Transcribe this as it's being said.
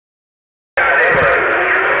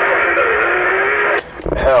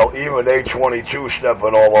Hell, even A22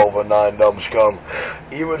 stepping all over 9 dumb scum.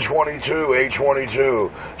 Even 22,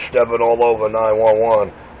 A22 stepping all over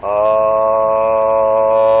 911. Audio.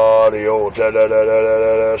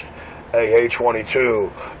 Hey, A22,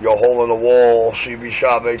 you're hole in the wall. CB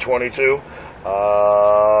shop A22. Audio.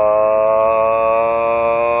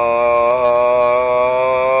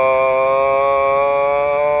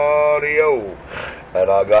 And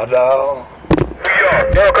I got down.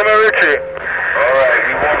 Yo, come here, Richie. Alright,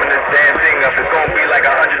 we warming this damn thing up. It's gonna be like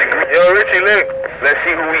 100 degrees. Yo, Richie, look. Let's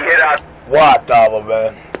see who we hit out. What, Dollar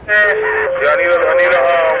Man? Yeah, I need a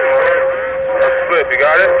split. You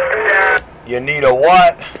got it? You need a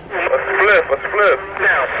what? A split.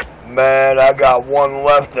 Man, I got one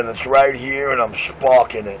left and it's right here and I'm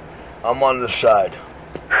sparking it. I'm on the side.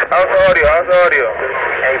 How's the audio?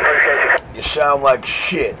 Hey, appreciate you. You sound like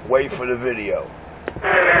shit. Wait for the video. Yo.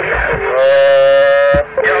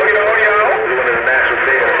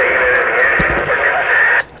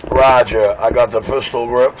 Roger, I got the pistol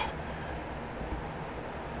grip.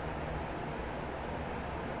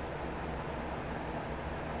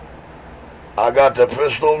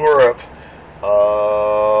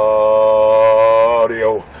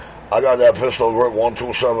 Audio. I got that pistol grip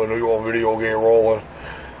 127 New York video game rolling.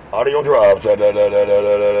 Audio drop.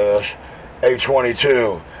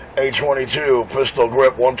 A22 pistol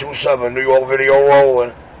grip 127 New York video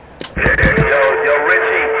rolling. Yo,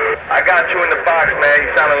 Richie, I got you in the box, man. You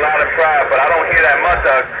sound a lot of pride, but I don't hear that much.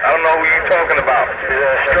 I don't know who you talking about.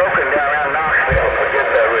 Stroking down around Knoxville. Forget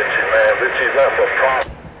that, Richie, man. Richie's not for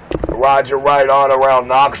problem. Roger, right on around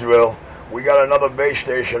Knoxville. We got another base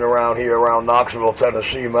station around here, around Knoxville,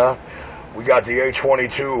 Tennessee, man. We got the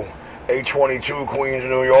A22 Queens,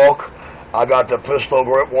 New York. I got the pistol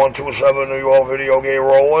grip 127 New York video game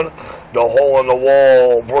rolling. The hole in the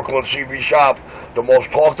wall Brooklyn CB shop. The most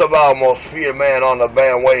talked about, most feared man on the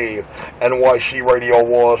bandwave. NYC Radio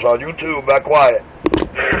Wars on YouTube. Back quiet. Yo,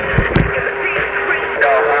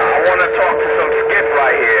 I want to talk to some Skip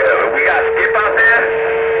right here. We got Skip out there?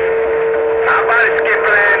 How about it, Skip,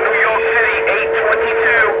 man? New York City,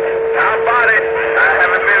 822. How about it? I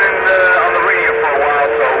haven't been on the radio for a while,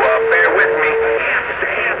 so bear with me.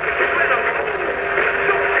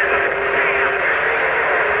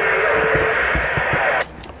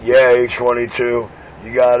 Yeah, H22.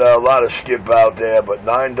 You got a lot of Skip out there, but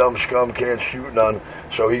 9 dumb scum can't shoot none,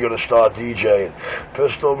 so he gonna start DJing.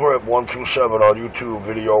 Pistol grip 127 on YouTube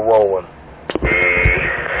video rolling.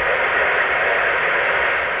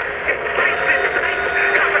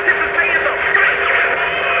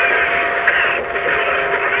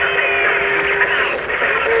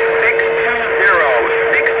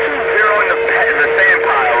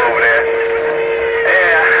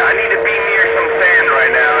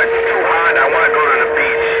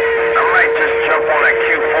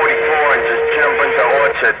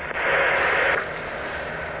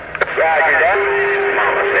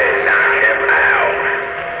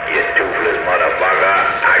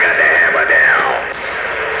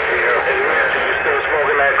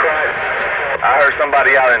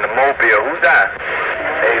 Somebody out in the mobile. Who's that?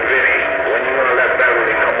 Hey, Vinny, when you gonna let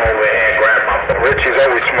Beverly come over here and grab my phone? Richie's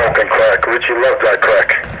always smoking crack. Richie loves that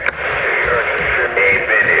crack. Hey,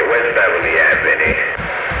 Vinny, where's Beverly at, Vinny?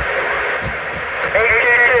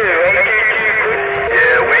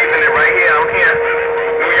 Yeah, waving it right here. I'm here.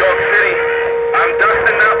 New York City. I'm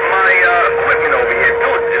dusting up my equipment over here.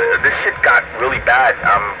 Dude, this shit got really bad.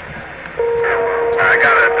 I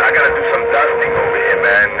gotta do some dusting over here,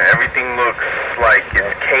 man. Everything looks like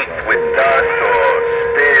it's caked with dust or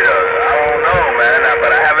spit or I don't know, man.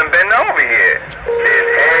 But I haven't been over here. There's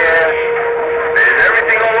hair. There's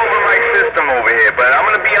everything all over my system over here. But I'm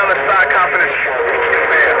gonna be on the side confidence.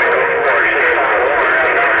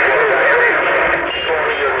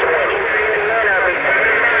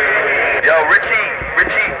 Yo, Richie, where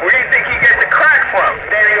do you think he gets the crack from?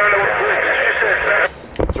 Standing on the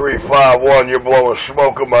 351, you're blowing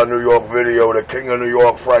smoke in my New York video. The King of New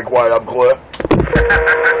York, Frank White, I'm clear. Richie's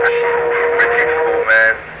cool,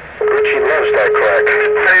 man. Richie loves that crack. Tell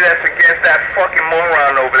you that's against that fucking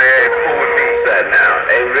moron over there. It's cool with me. That now.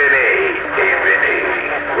 Hey, Vinny.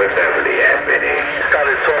 Where's Beverly at, Vinny?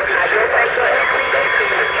 Started talking shit about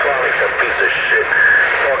electronics, a piece of shit.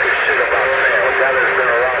 Talking shit about Sam. A guy that's been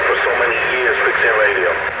around for so many years fixing radio.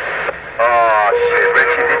 Oh, shit,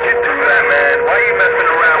 Richie, did you do that, man? Why are you messing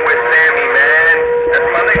around with Sammy, man? That's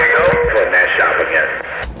my nigga, yo. Putting that shop again.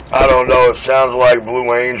 I don't know, it sounds like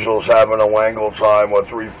Blue Angels having a wangle time or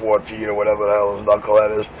 314 or whatever the hell his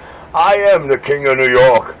knucklehead is. I am the King of New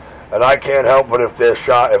York, and I can't help it if their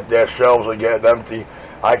shelves are getting empty.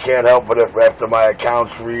 I can't help it if after my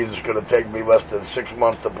accounts freeze, it's going to take me less than 6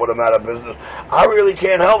 months to put them out of business. I really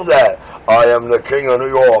can't help that. I am the king of New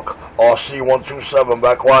York. RC127,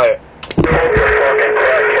 back quiet. Fucking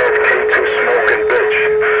crackhead, K2 smoking bitch.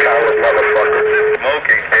 Coward motherfucker.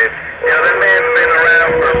 Smoking kid. Yeah, that man's been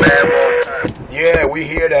around for a bad long time. Yeah, we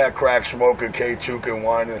hear that, crack smoking K2 can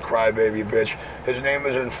whine and crybaby bitch. His name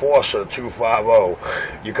is Enforcer 250.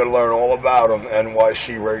 You can learn all about him.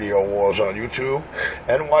 NYC Radio Wars on YouTube.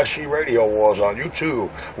 NYC Radio Wars on YouTube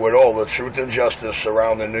with all the truth and justice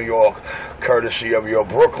surrounding New York, courtesy of your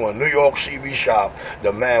Brooklyn, New York CB shop.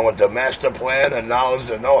 The man with the master plan, the knowledge,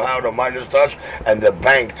 the know-how, the Midas touch, and the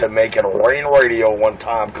bank to make it rain radio when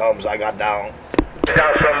time comes. I got down.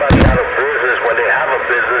 Tell somebody out of business when they have a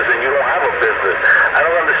business and you don't have a business. I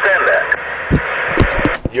don't understand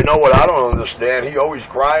that. You know what I don't understand? He always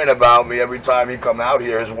crying about me every time he come out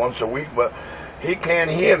here. It's once a week, but he can't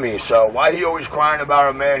hear me. So why he always crying about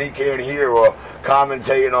a man he can't hear or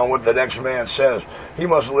commentating on what the next man says? He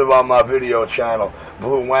must live on my video channel.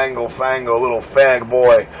 Blue Wangle Fangle, little fag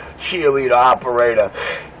boy, cheerleader operator.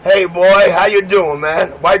 Hey boy, how you doing,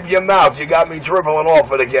 man? Wipe your mouth. You got me dribbling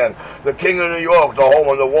off it again. The king of New York, the home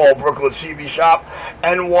of the wall, Brooklyn CB shop,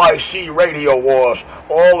 NYC Radio Wars.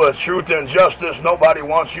 All the truth and justice nobody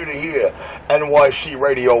wants you to hear. NYC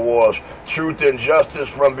Radio Wars. Truth and justice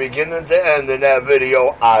from beginning to end in that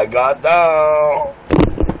video. I got down.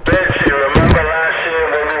 Bitch, you remember last year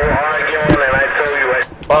when we were arguing and I told you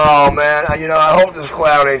Oh, man, you know, I hope this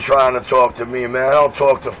clown ain't trying to talk to me, man. I don't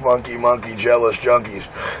talk to funky, monkey, jealous junkies.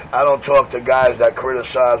 I don't talk to guys that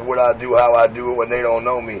criticize what I do, how I do it when they don't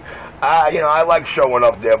know me. I like showing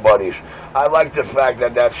up their buddies. I like the fact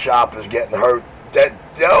that that shop is getting hurt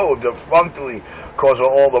defunctly because of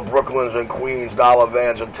all the Brooklyns and Queens dollar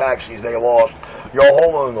vans and taxis they lost. Your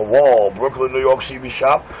hole in the wall, Brooklyn, New York CB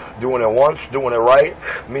shop, doing it once, doing it right.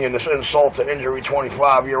 Me and this insult to injury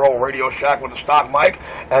 25-year-old Radio Shack with the stock mic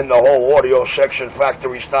and the whole audio section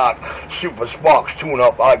factory stock. Super Sparks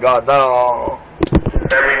tune-up, I got down.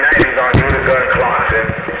 every night he's on Utica and Clarkson,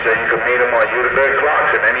 so you can meet him on Utica and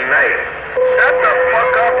Clarkson any night. Shut the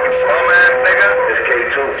fuck up, you bum-ass nigga. It's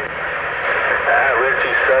K2.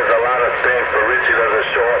 Richie says a lot of things, but Richie doesn't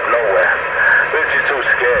show up nowhere. Richie's too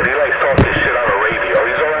scared. He likes talking shit on the radio.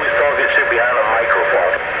 He's always talking shit behind a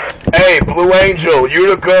microphone. Hey, Blue Angel,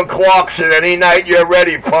 Utica and Clarkson, any night you're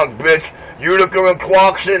ready, punk bitch. Utica and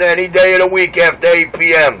Clarkson any day of the week after 8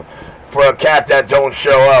 p.m. for a cat that don't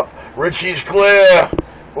show up. Richie's clear.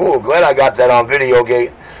 Ooh, glad I got that on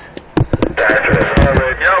Videogate. Yo,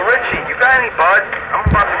 Richie, you got any bud? I'm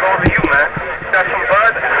about to go to you, man. You got some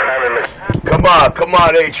bud? Come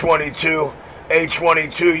on, A22.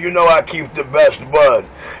 A22, you know I keep the best bud.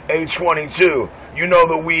 A22, you know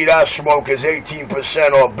the weed I smoke is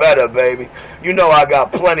 18% or better, baby. You know I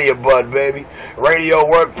got plenty of bud, baby. Radio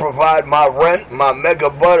work provide my rent, my mega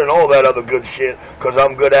bud, and all that other good shit, because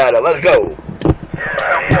I'm good at it. Let's go.